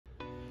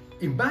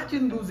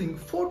Imagine losing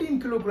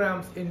 14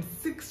 kilograms in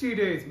 60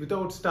 days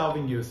without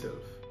starving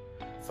yourself.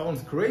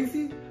 Sounds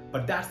crazy,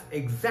 but that's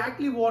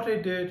exactly what I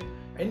did.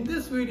 In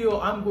this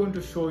video, I'm going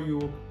to show you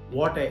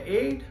what I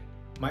ate,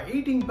 my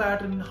eating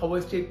pattern, how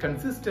I stayed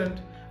consistent,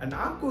 and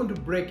I'm going to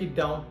break it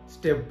down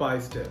step by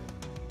step.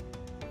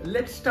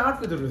 Let's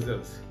start with the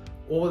results.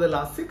 Over the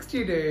last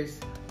 60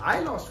 days, I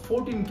lost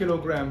 14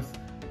 kilograms,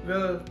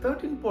 well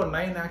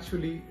 13.9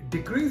 actually,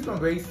 decreased my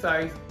waist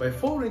size by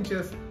 4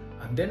 inches,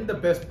 and then the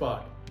best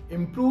part,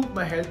 improved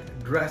my health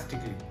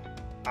drastically.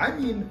 I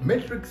mean,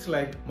 metrics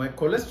like my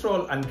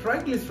cholesterol and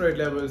triglyceride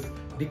levels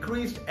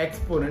decreased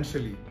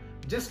exponentially.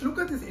 Just look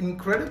at these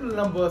incredible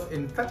numbers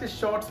in such a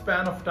short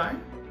span of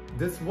time.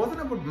 This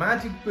wasn't about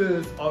magic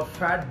pills or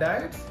fad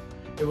diets.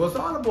 It was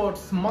all about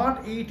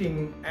smart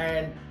eating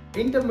and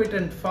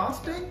intermittent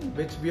fasting,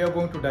 which we are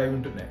going to dive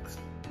into next.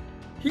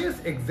 Here's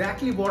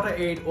exactly what I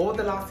ate over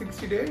the last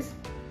 60 days.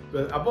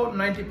 Well, about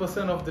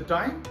 90% of the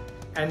time.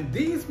 And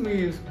these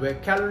meals were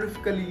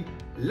calorically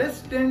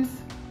less dense,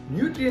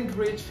 nutrient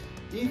rich,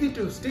 easy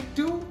to stick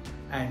to,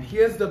 and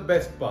here's the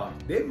best part,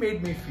 they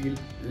made me feel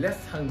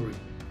less hungry.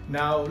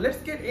 Now let's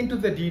get into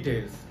the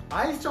details.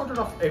 I started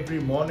off every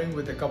morning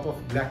with a cup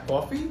of black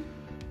coffee.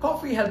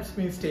 Coffee helps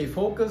me stay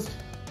focused,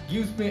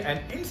 gives me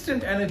an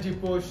instant energy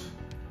push,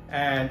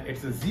 and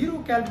it's a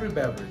 0-calorie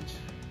beverage.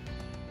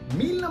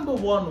 Meal number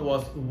 1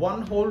 was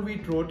 1 whole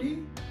wheat roti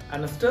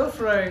and a stir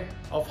fry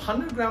of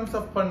 100 grams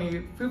of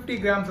paneer, 50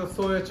 grams of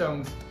soya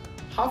chunks,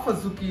 half a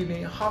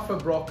zucchini, half a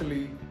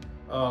broccoli,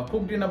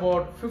 cooked in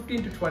about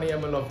 15 to 20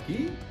 ml of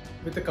ghee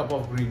with a cup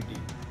of green tea.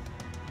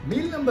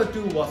 Meal number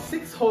 2 was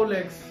 6 whole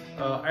eggs,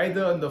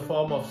 either in the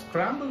form of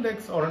scrambled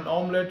eggs or an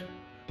omelette,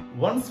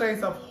 1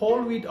 slice of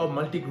whole wheat or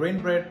multi-grain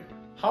bread,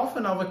 half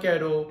an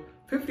avocado,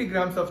 50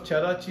 grams of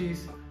cheddar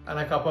cheese, and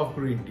a cup of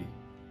green tea.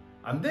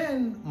 And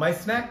then my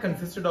snack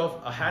consisted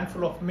of a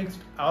handful of mixed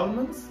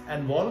almonds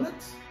and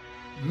walnuts.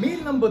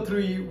 Meal number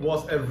 3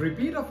 was a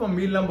repeat of a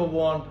meal number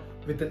 1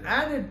 with an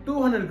added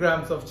 200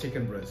 grams of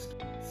chicken breast.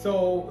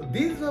 So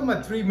these were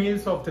my 3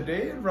 meals of the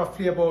day,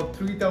 roughly about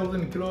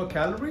 3000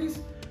 kilocalories,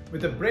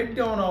 with a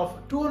breakdown of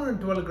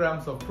 212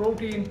 grams of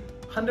protein,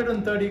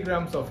 130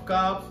 grams of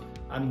carbs,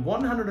 and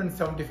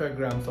 175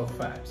 grams of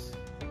fats.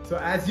 So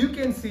as you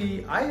can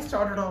see, I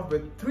started off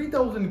with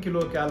 3000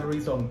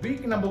 kilocalories on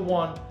week number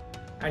 1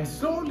 and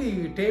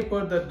slowly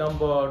tapered that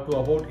number to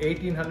about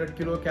 1800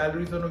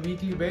 kilocalories on a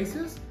weekly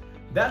basis.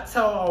 That's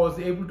how I was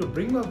able to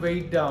bring my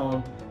weight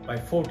down by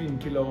 14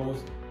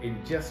 kilos in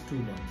just 2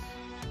 months.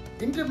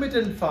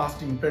 Intermittent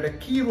fasting played a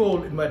key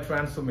role in my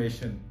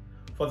transformation.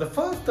 For the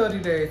first 30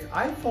 days,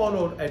 I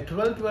followed a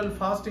 12-12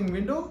 fasting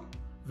window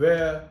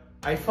where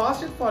I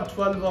fasted for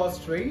 12 hours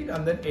straight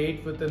and then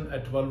ate within a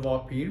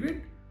 12-hour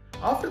period.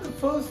 After the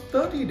first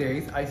 30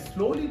 days, I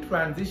slowly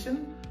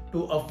transitioned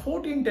to a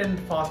 14-10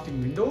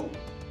 fasting window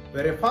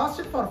where I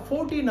fasted for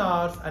 14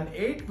 hours and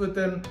ate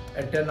within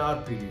a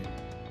 10-hour period.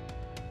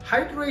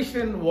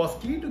 Hydration was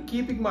key to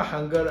keeping my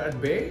hunger at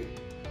bay.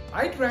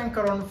 I drank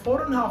around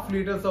 4.5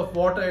 liters of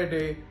water a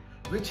day,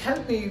 which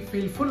helped me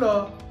feel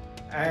fuller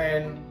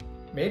and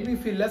made me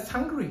feel less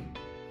hungry.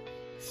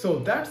 So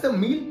that's a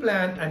meal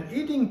plan and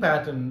eating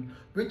pattern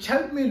which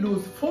helped me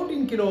lose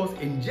 14 kilos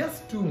in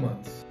just 2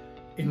 months.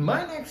 In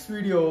my next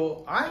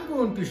video, I'm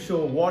going to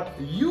show what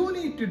you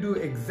need to do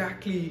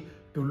exactly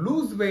to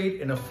lose weight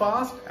in a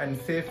fast and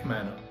safe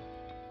manner.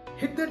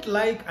 Hit that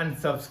like and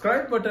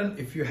subscribe button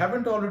if you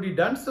haven't already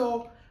done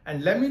so,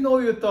 and let me know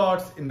your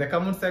thoughts in the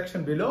comment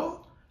section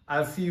below.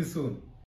 I'll see you soon.